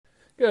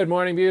Good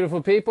morning,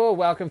 beautiful people.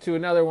 Welcome to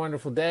another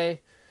wonderful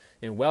day,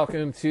 and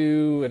welcome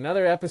to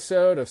another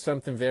episode of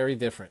something very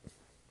different.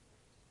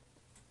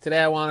 Today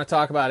I want to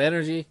talk about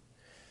energy,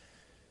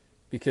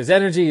 because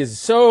energy is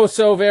so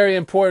very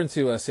important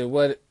to us. It's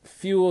what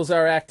fuels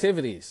our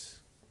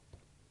activities.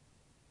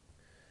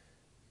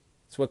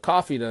 It's what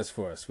coffee does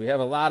for us. We have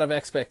a lot of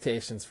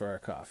expectations for our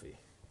coffee.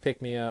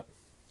 Pick me up,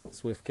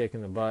 swift kick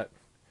in the butt,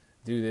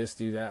 do this,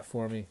 do that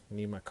for me, I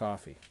need my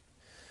coffee.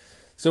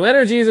 So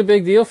energy is a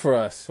big deal for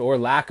us, or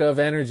lack of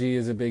energy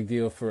is a big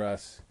deal for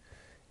us.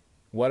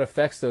 What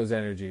affects those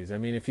energies? I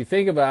mean, if you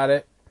think about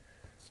it,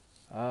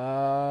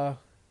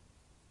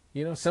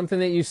 something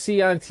that you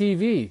see on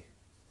TV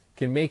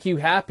can make you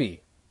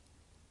happy,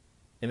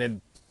 and it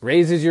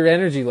raises your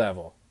energy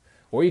level.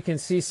 Or you can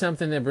see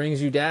something that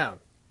brings you down.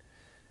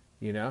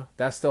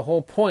 That's the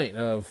whole point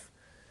of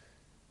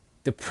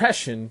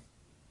depression,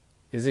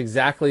 is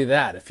exactly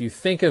that. If you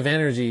think of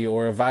energy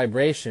or a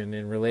vibration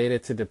and relate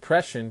it to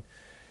depression,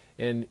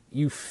 and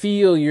you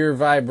feel your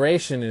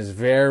vibration is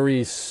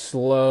very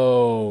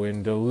slow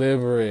and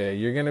deliberate,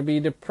 you're going to be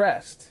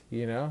depressed.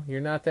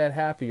 You're not that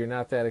happy, you're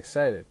not that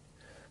excited.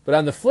 But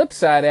on the flip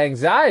side,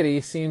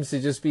 anxiety seems to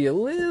just be a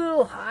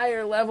little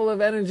higher level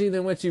of energy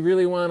than what you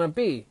really want to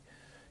be.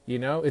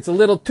 It's a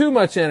little too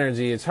much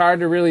energy. It's hard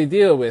to really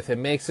deal with. It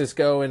makes us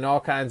go in all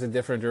kinds of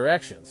different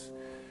directions.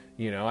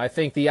 I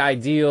think the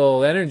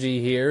ideal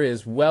energy here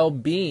is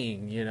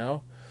well-being.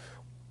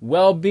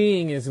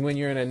 Well-being is when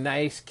you're in a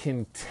nice,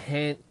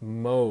 content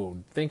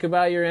mode. Think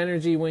about your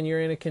energy when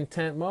you're in a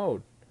content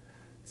mode.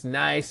 It's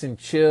nice and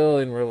chill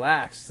and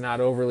relaxed. It's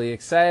not overly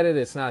excited.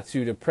 It's not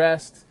too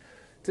depressed.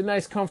 It's a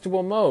nice,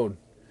 comfortable mode.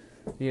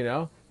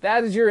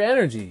 That is your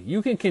energy.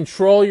 You can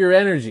control your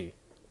energy.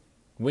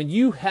 When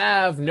you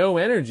have no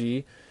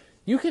energy,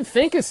 you can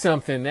think of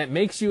something that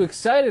makes you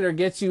excited or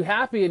gets you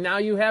happy, and now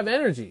you have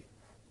energy.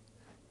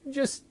 You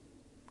just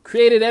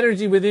created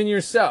energy within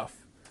yourself.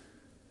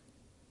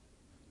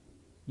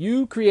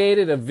 You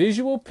created a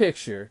visual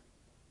picture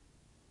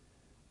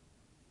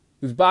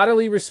whose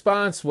bodily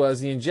response was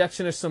the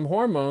injection of some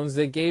hormones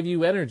that gave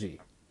you energy.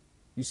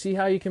 You see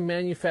how you can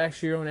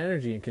manufacture your own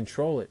energy and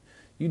control it.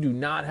 You do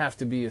not have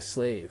to be a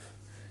slave.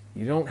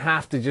 You don't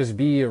have to just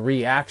be a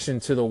reaction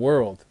to the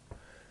world.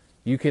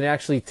 You can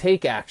actually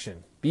take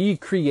action. Be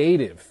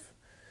creative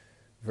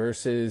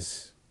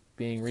versus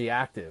being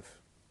reactive.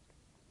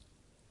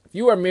 If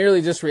you are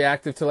merely just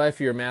reactive to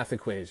life, you're a math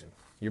equation.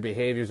 Your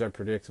behaviors are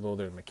predictable,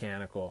 they're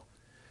mechanical,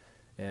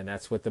 and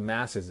that's what the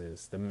masses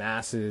is. The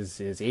masses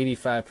is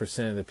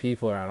 85% of the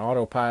people are on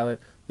autopilot.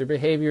 Their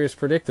behavior is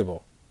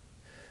predictable.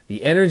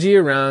 The energy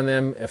around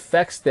them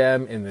affects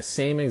them in the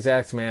same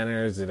exact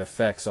manner as it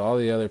affects all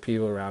the other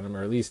people around them,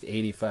 or at least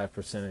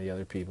 85% of the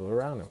other people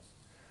around them.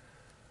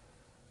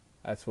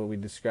 That's what we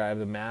describe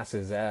the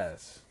masses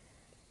as.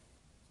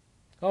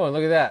 Oh, and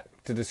look at that.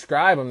 To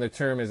describe them, the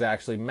term is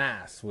actually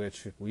mass,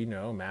 which we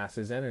know mass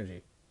is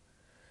energy.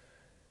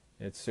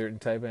 It's a certain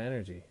type of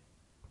energy.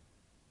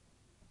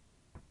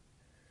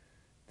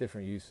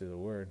 Different use of the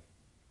word.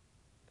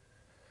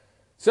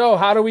 So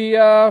how do we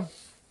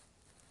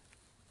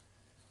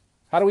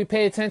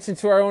pay attention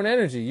to our own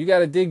energy? You got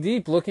to dig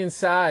deep, look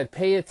inside,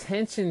 pay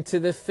attention to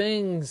the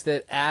things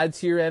that add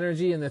to your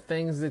energy and the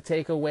things that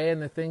take away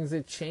and the things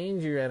that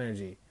change your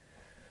energy.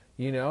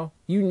 You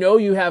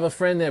have a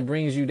friend that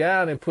brings you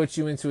down and puts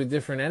you into a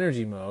different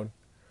energy mode.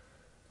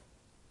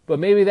 But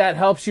maybe that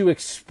helps you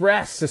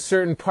express a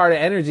certain part of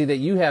energy that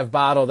you have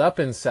bottled up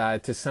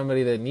inside to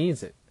somebody that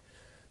needs it.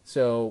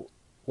 So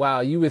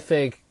while you would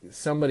think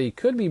somebody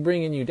could be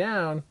bringing you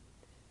down,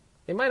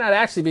 they might not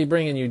actually be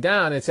bringing you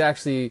down. It's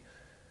actually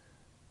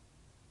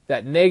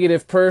that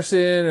negative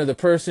person or the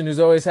person who's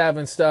always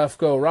having stuff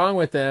go wrong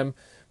with them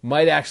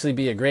might actually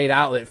be a great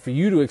outlet for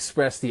you to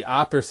express the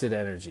opposite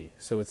energy.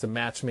 So it's a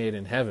match made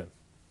in heaven.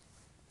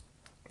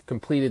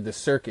 Completed the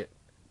circuit.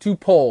 2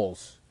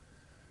 poles.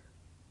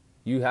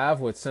 You have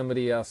what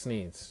somebody else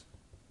needs.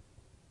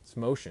 It's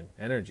motion,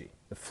 energy,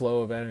 the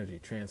flow of energy,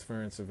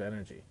 transference of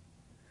energy.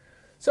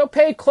 So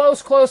pay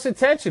close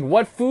attention.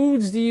 What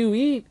foods do you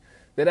eat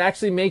that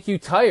actually make you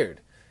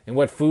tired? And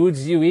what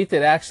foods do you eat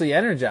that actually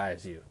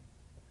energize you?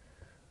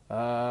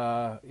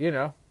 And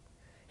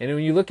when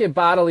you look at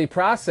bodily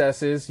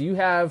processes, you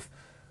have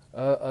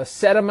a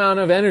set amount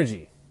of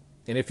energy.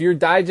 And if you're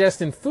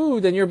digesting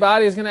food, then your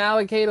body is going to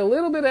allocate a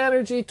little bit of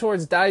energy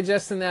towards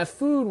digesting that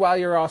food while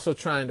you're also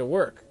trying to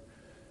work.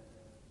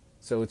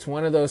 So it's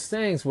one of those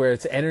things where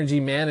it's energy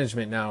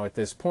management now at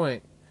this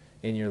point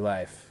in your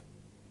life.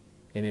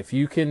 And if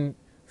you can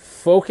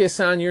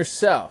focus on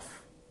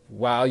yourself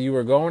while you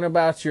are going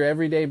about your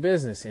everyday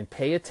business and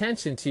pay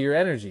attention to your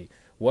energy,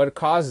 what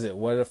causes it,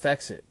 what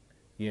affects it,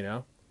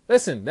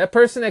 Listen, that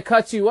person that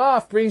cuts you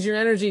off, brings your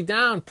energy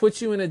down,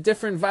 puts you in a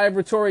different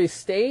vibratory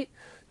state.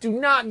 Do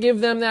not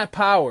give them that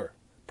power.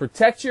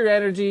 Protect your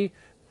energy.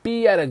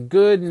 Be at a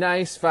good,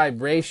 nice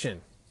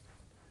vibration.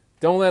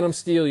 Don't let them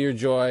steal your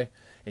joy,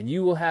 and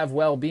you will have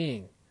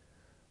well-being.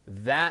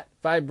 That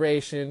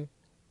vibration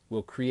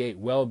will create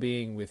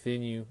well-being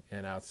within you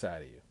and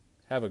outside of you.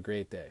 Have a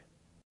great day.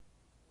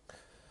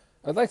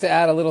 I'd like to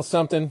add a little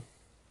something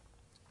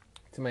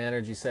to my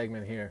energy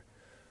segment here.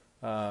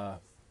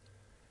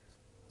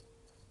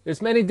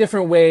 There's many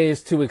different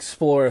ways to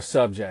explore a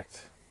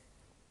subject.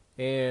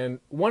 And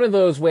one of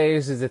those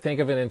ways is to think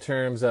of it in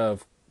terms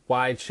of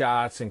wide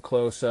shots and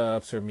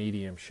close-ups or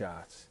medium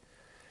shots.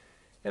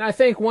 And I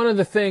think one of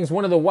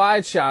the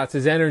wide shots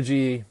is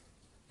energy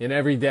in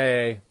every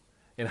day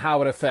and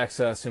how it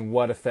affects us and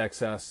what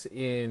affects us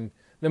in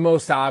the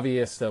most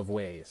obvious of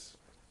ways.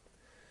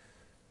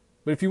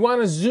 But if you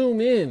want to zoom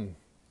in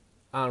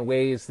on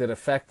ways that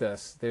affect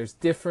us, there's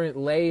different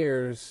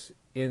layers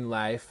in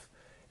life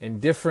and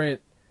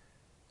different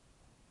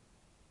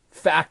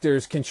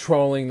factors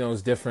controlling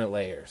those different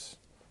layers.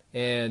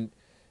 And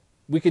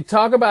we could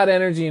talk about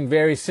energy in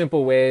very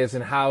simple ways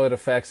and how it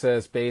affects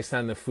us based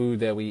on the food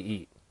that we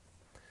eat.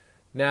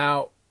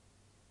 Now,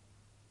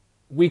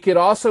 we could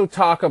also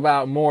talk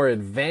about more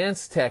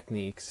advanced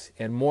techniques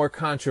and more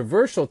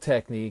controversial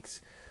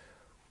techniques,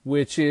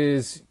 which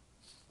is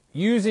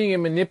using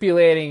and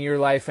manipulating your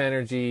life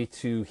energy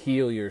to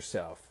heal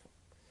yourself.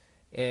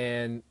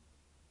 And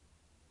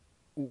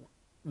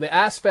the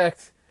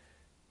aspect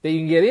that you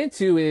can get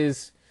into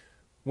is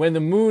when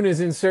the moon is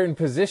in certain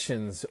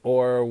positions,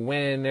 or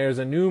when there's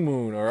a new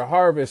moon or a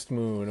harvest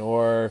moon,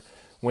 or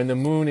when the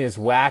moon is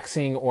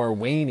waxing or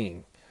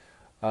waning.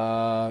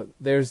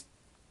 There's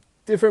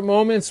different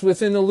moments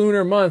within the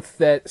lunar month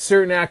that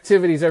certain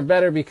activities are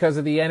better because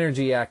of the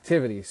energy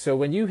activity. So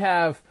when you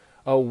have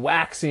a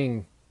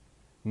waxing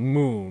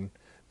moon,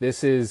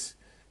 it's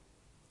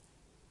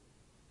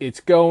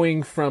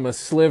going from a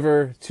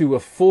sliver to a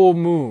full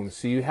moon.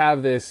 So you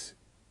have this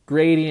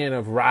gradient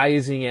of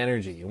rising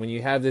energy. And when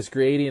you have this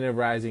gradient of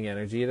rising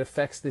energy, it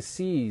affects the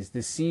seas.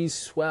 The seas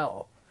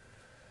swell.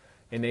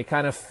 And they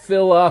kind of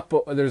fill up.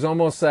 There's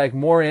almost like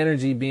more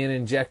energy being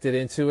injected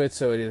into it,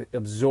 so it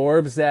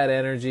absorbs that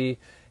energy,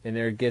 and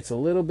there gets a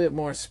little bit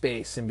more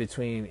space in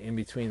between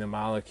the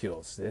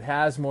molecules. It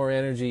has more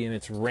energy, and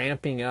it's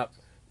ramping up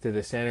to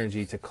this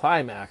energy to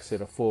climax at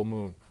a full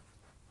moon.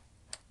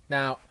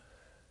 Now,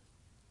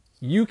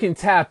 you can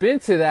tap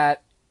into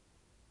that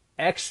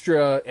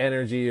extra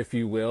energy, if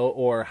you will,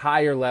 or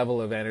higher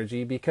level of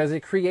energy, because it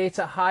creates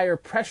a higher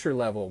pressure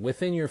level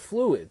within your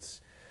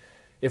fluids.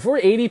 If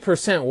we're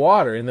 80%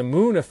 water and the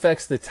moon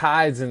affects the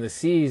tides and the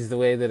seas the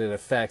way that it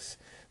affects,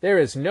 there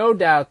is no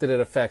doubt that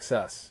it affects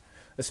us.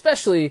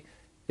 Especially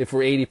if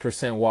we're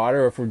 80%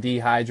 water, or if we're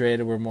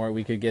dehydrated,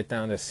 we could get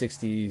down to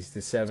 60 to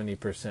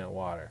 70%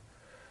 water.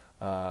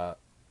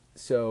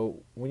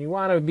 So when you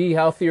want to be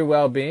healthy or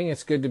well-being,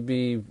 it's good to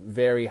be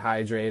very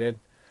hydrated,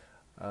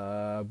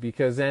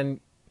 because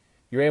then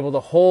you're able to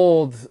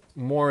hold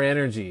more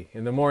energy.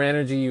 And the more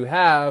energy you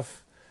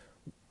have,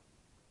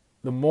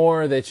 the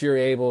more that you're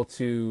able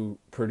to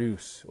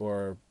produce,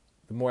 or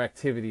the more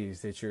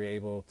activities that you're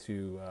able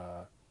to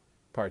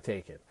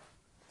partake in.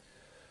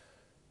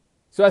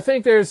 So I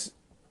think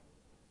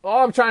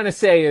all I'm trying to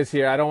say is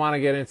here, I don't want to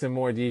get into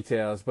more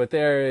details, but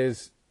there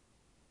is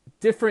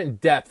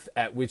different depth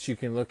at which you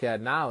can look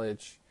at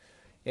knowledge,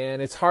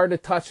 and it's hard to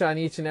touch on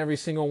each and every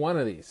single one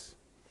of these.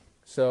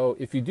 So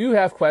if you do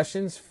have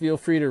questions, feel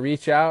free to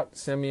reach out,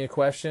 send me a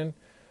question.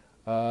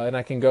 And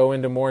I can go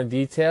into more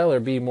detail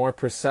or be more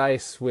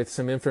precise with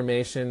some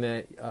information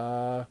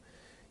that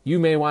you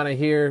may want to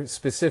hear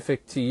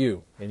specific to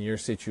you in your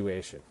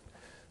situation.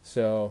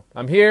 So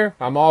I'm here.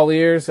 I'm all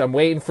ears. I'm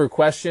waiting for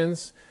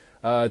questions.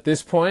 At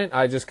this point,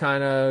 I just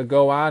kind of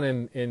go on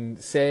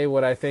and say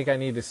what I think I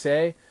need to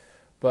say.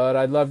 But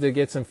I'd love to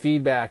get some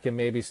feedback and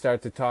maybe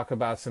start to talk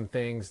about some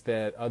things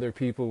that other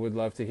people would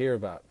love to hear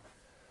about.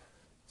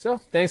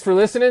 So thanks for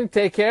listening.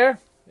 Take care.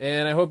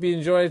 And I hope you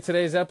enjoyed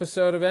today's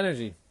episode of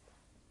Energy.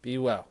 Be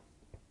well.